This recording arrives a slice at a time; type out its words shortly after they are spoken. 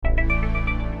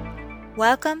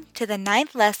Welcome to the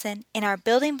 9th lesson in our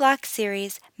Building Block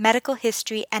series, Medical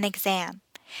History and Exam.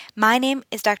 My name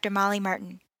is Dr. Molly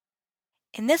Martin.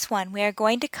 In this one, we are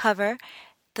going to cover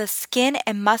the skin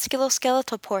and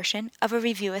musculoskeletal portion of a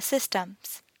review of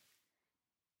systems.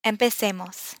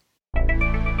 Empecemos.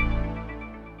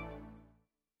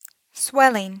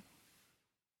 Swelling.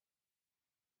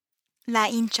 La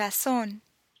hinchazón.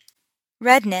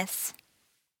 Redness.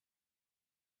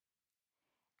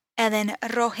 El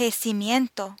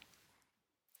enrojecimiento.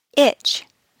 Itch.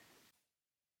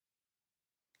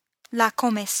 La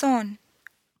comezón,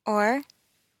 or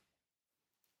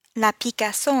la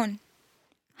picazón,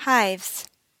 hives.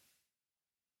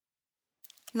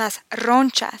 Las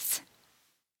ronchas,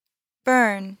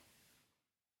 burn.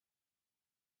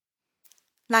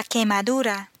 La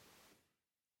quemadura,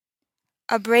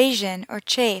 abrasion or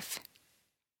chafe.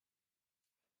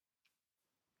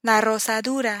 La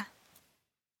rosadura,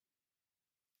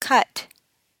 cut.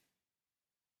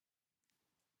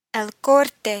 El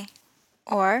corte,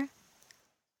 or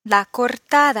la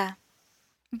cortada,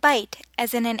 bite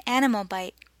as in an animal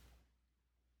bite.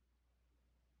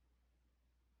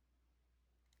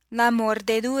 La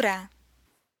mordedura,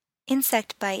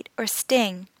 insect bite or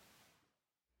sting.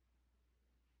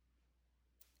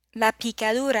 La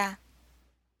picadura,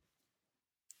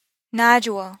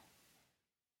 nodule.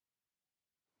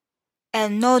 El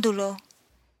nódulo.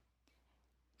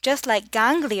 Just like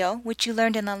ganglio, which you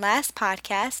learned in the last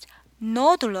podcast,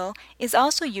 nódulo is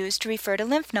also used to refer to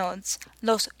lymph nodes,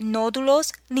 los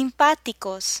nódulos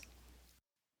linfáticos.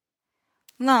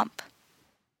 Lump.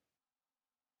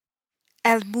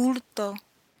 El bulto.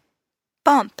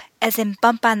 Bump, as in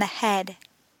bump on the head.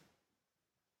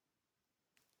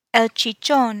 El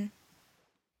chichón.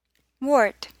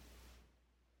 Wart.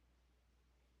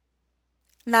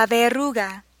 La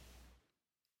verruga.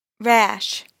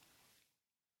 Rash.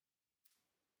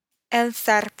 El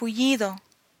sarpullido.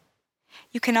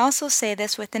 You can also say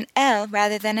this with an L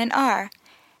rather than an R.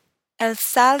 El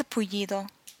salpullido.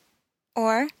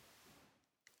 Or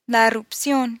la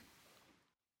erupción.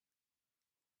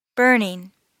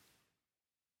 Burning.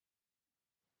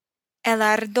 El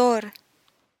ardor.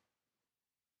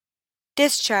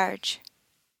 Discharge.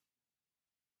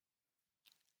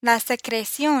 La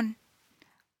secreción.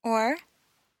 Or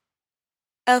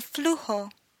el flujo.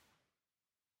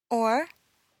 Or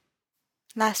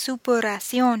la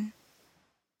supuración.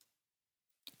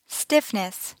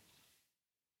 Stiffness.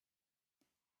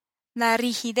 La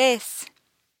rigidez.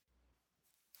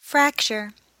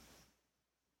 Fracture.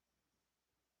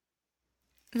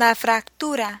 La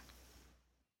fractura.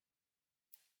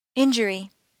 Injury.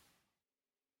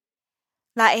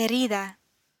 La herida.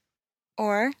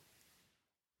 Or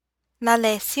la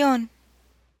lesión.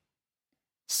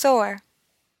 Sore.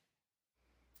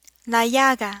 La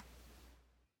llaga.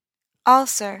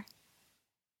 Ulcer.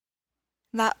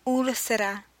 La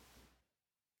úlcera.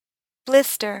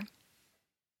 Blister.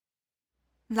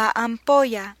 La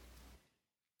ampolla.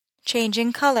 Change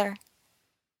in color.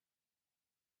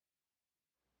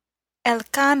 El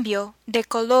cambio de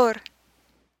color.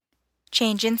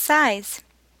 Change in size.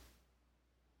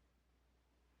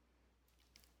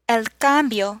 El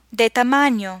cambio de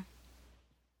tamaño.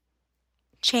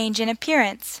 Change in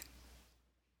appearance.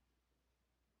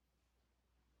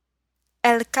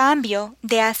 El cambio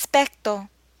de aspecto.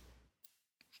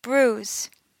 Bruise.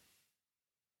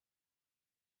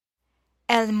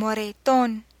 El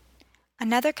moretón.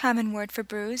 Another common word for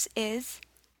bruise is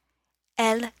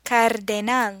el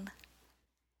cardenal.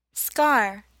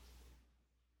 Scar.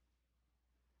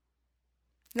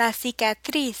 La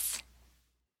cicatriz.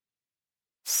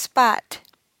 Spot.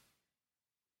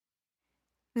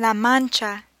 La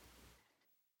mancha.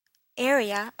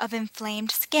 Area of inflamed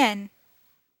skin.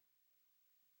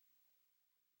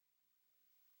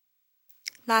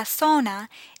 La zona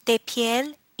de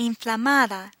piel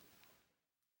inflamada.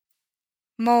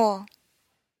 Mole.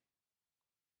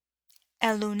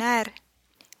 El lunar.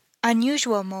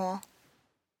 Unusual mole.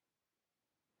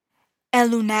 El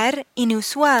lunar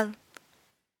inusual.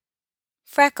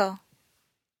 Freckle.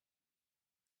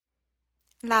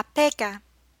 La peca.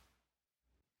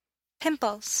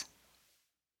 Pimples.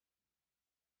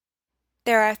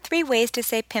 There are 3 ways to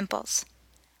say pimples.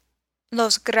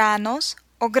 Los granos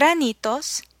o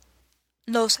granitos,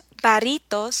 los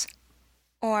barritos,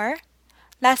 or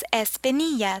las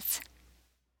espinillas,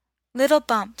 little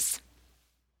bumps.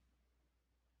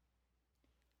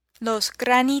 Los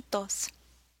granitos.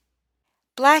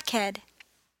 Blackhead.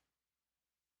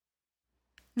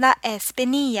 La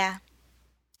espinilla.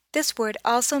 This word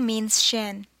also means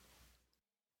shin.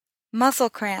 Muscle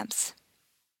cramps.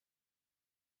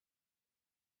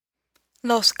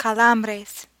 los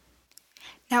calambres.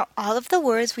 Now, all of the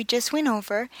words we just went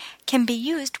over can be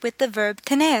used with the verb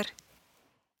tener.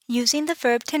 Using the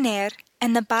verb tener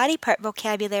and the body part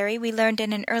vocabulary we learned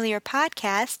in an earlier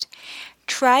podcast,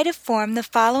 try to form the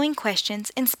following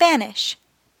questions in Spanish.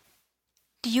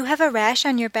 Do you have a rash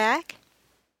on your back?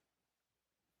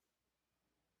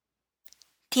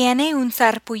 ¿Tiene un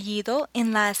sarpullido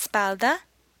en la espalda?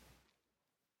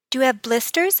 Do you have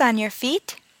blisters on your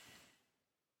feet?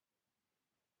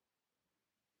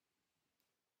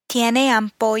 ¿Tiene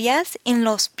ampollas en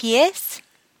los pies?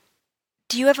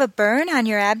 Do you have a burn on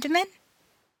your abdomen?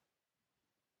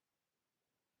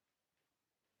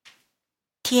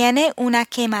 ¿Tiene una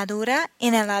quemadura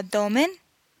en el abdomen?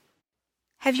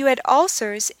 Have you had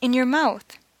ulcers in your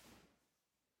mouth?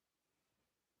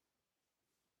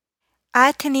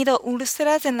 ¿Ha tenido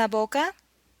úlceras en la boca?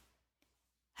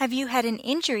 Have you had an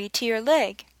injury to your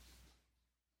leg?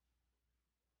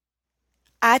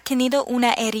 ¿Ha tenido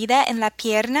una herida en la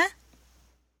pierna?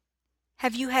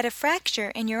 Have you had a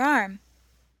fracture in your arm?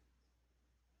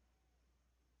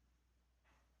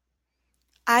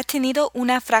 ¿Ha tenido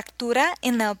una fractura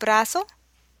en el brazo?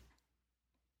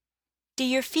 Do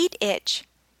your feet itch?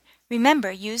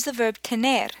 Remember, use the verb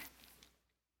tener.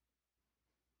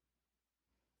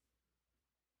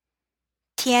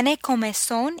 ¿Tiene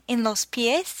comezón en los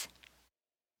pies?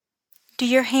 Do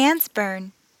your hands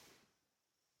burn?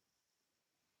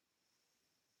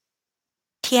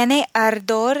 ¿Tiene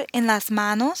ardor en las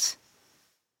manos?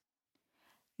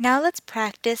 Now let's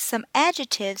practice some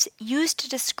adjectives used to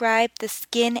describe the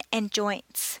skin and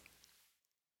joints.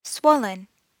 Swollen,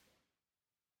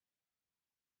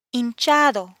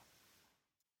 hinchado,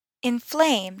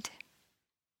 inflamed,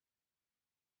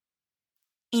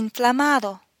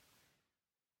 inflamado,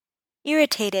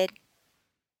 irritated,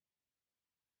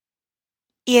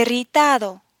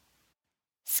 irritado,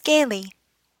 scaly,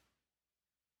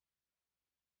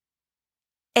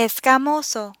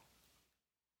 escamoso,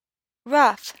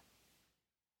 rough,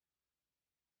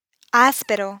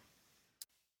 áspero,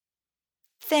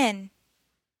 thin,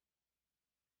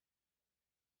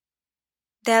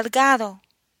 delgado,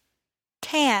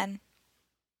 tan,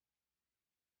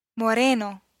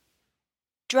 moreno,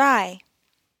 dry,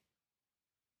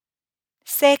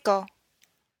 seco,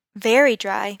 very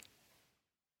dry,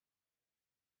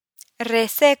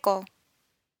 reseco.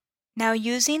 Now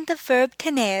using the verb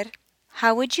tener,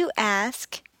 how would you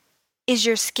ask, is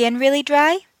your skin really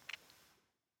dry?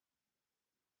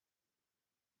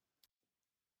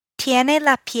 ¿Tiene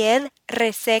la piel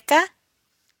reseca?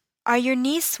 Are your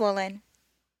knees swollen?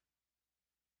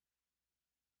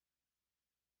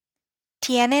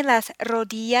 ¿Tiene las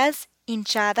rodillas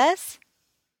hinchadas?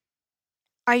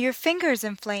 Are your fingers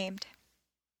inflamed?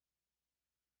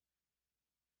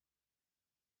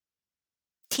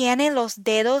 ¿Tiene los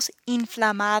dedos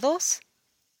inflamados?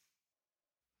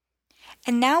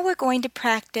 And now we're going to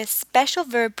practice special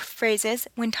verb phrases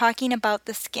when talking about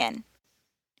the skin.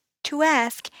 To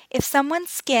ask if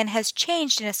someone's skin has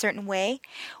changed in a certain way,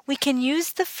 we can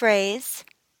use the phrase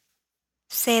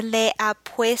se le ha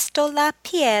puesto la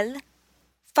piel,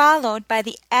 followed by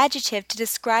the adjective to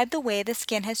describe the way the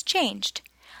skin has changed.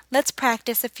 Let's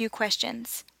practice a few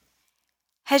questions.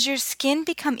 Has your skin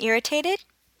become irritated?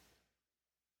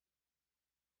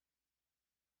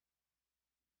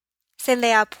 ¿Se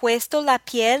le ha puesto la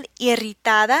piel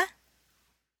irritada?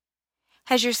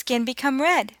 Has your skin become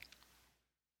red?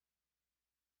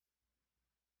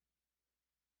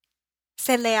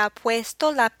 ¿Se le ha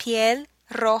puesto la piel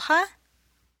roja?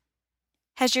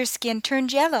 Has your skin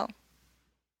turned yellow?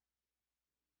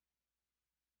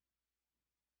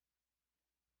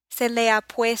 ¿Se le ha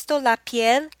puesto la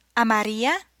piel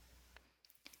amarilla?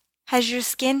 Has your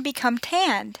skin become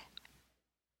tanned?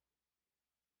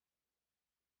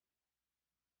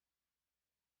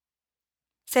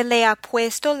 ¿Se le ha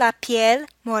puesto la piel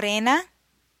morena?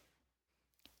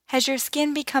 Has your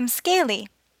skin become scaly?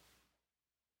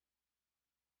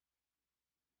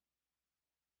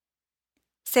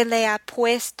 ¿Se le ha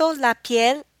puesto la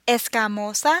piel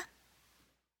escamosa?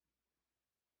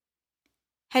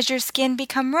 Has your skin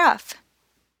become rough?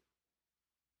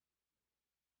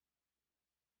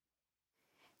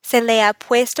 ¿Se le ha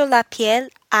puesto la piel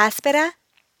áspera?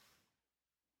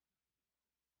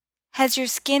 Has your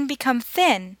skin become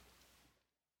thin?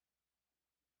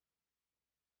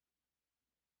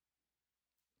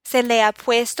 ¿Se le ha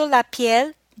puesto la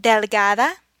piel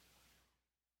delgada?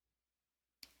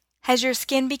 Has your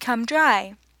skin become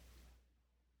dry?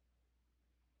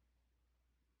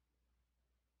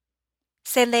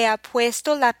 ¿Se le ha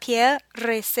puesto la piel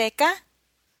reseca?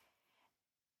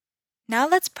 Now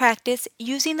let's practice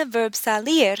using the verb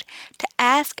salir to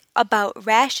ask about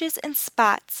rashes and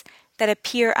spots that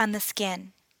appear on the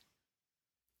skin.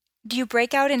 Do you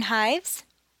break out in hives?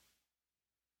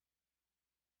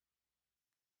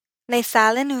 ¿Le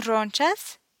salen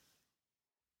ronchas?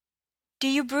 Do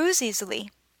you bruise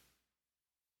easily?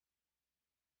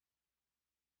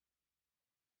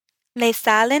 ¿Le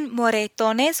salen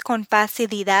moretones con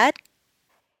facilidad?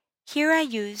 Here I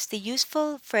use the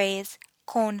useful phrase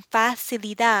con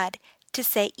facilidad to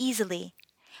say easily.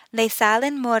 ¿Le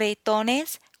salen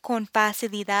moretones con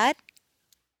facilidad?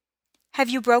 Have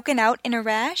you broken out in a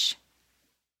rash?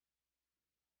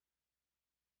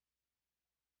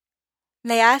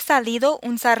 ¿Le ha salido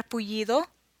un sarpullido?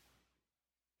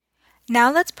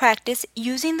 Now let's practice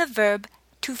using the verb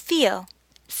to feel,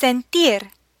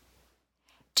 sentir.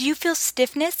 Do you feel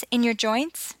stiffness in your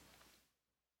joints?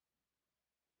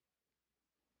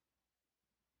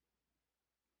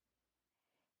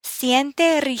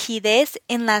 ¿Siente rigidez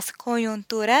en las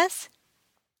coyunturas?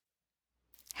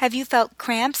 Have you felt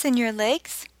cramps in your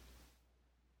legs?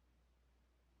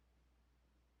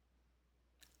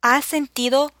 ¿Has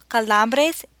sentido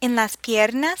calambres en las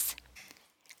piernas?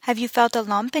 Have you felt a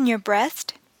lump in your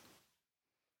breast?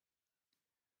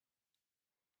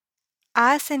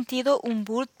 ¿Has sentido un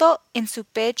bulto en su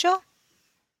pecho?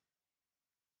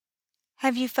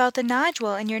 Have you felt a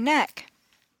nodule in your neck?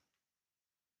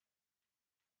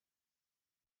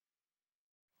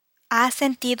 ¿Has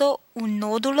sentido un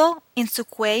nódulo en su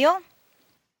cuello?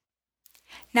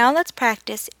 Now let's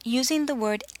practice using the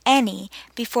word any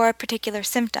before a particular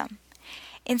symptom.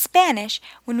 In Spanish,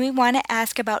 when we want to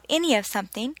ask about any of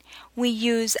something, we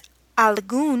use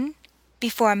algún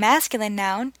before a masculine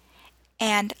noun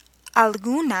and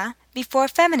alguna before a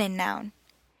feminine noun.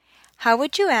 How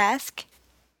would you ask?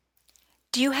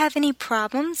 Do you have any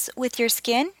problems with your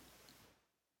skin?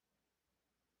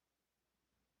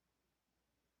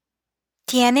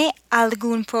 ¿Tiene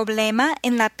algún problema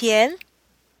en la piel?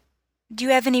 Do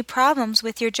you have any problems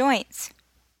with your joints?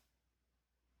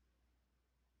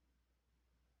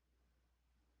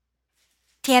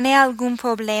 ¿Tiene algún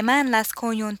problema en las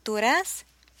coyunturas?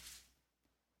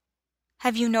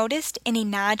 Have you noticed any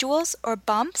nodules or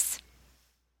bumps?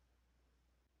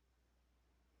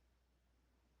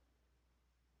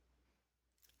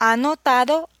 ¿Ha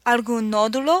notado algún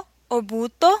nódulo o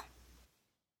bulto?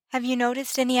 Have you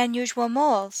noticed any unusual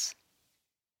moles?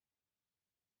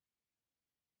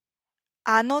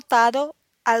 ¿Ha notado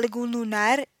algún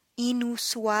lunar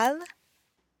inusual?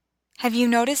 Have you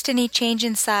noticed any change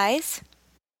in size?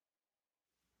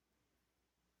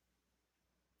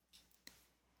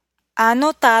 ¿Ha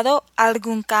notado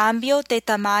algún cambio de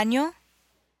tamaño?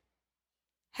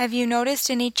 Have you noticed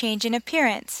any change in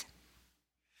appearance?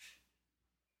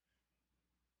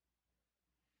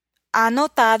 ¿Ha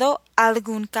notado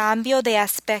algún cambio de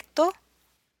aspecto?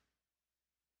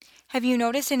 Have you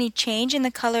noticed any change in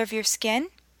the color of your skin?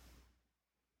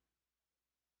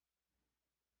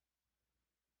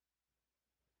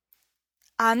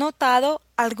 ¿Ha notado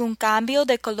algún cambio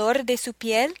de color de su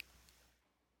piel?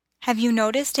 Have you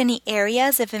noticed any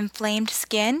areas of inflamed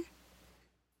skin?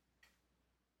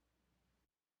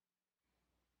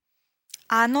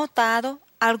 ¿Ha notado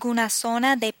alguna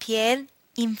zona de piel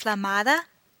inflamada?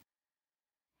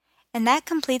 And that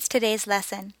completes today's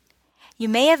lesson. You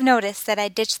may have noticed that I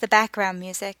ditched the background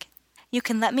music. You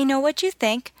can let me know what you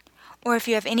think, or if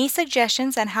you have any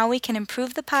suggestions on how we can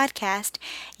improve the podcast,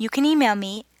 you can email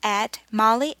me at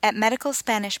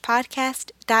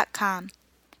molly@medicalspanishpodcast.com.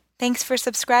 Thanks for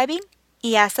subscribing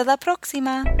y hasta la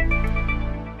próxima.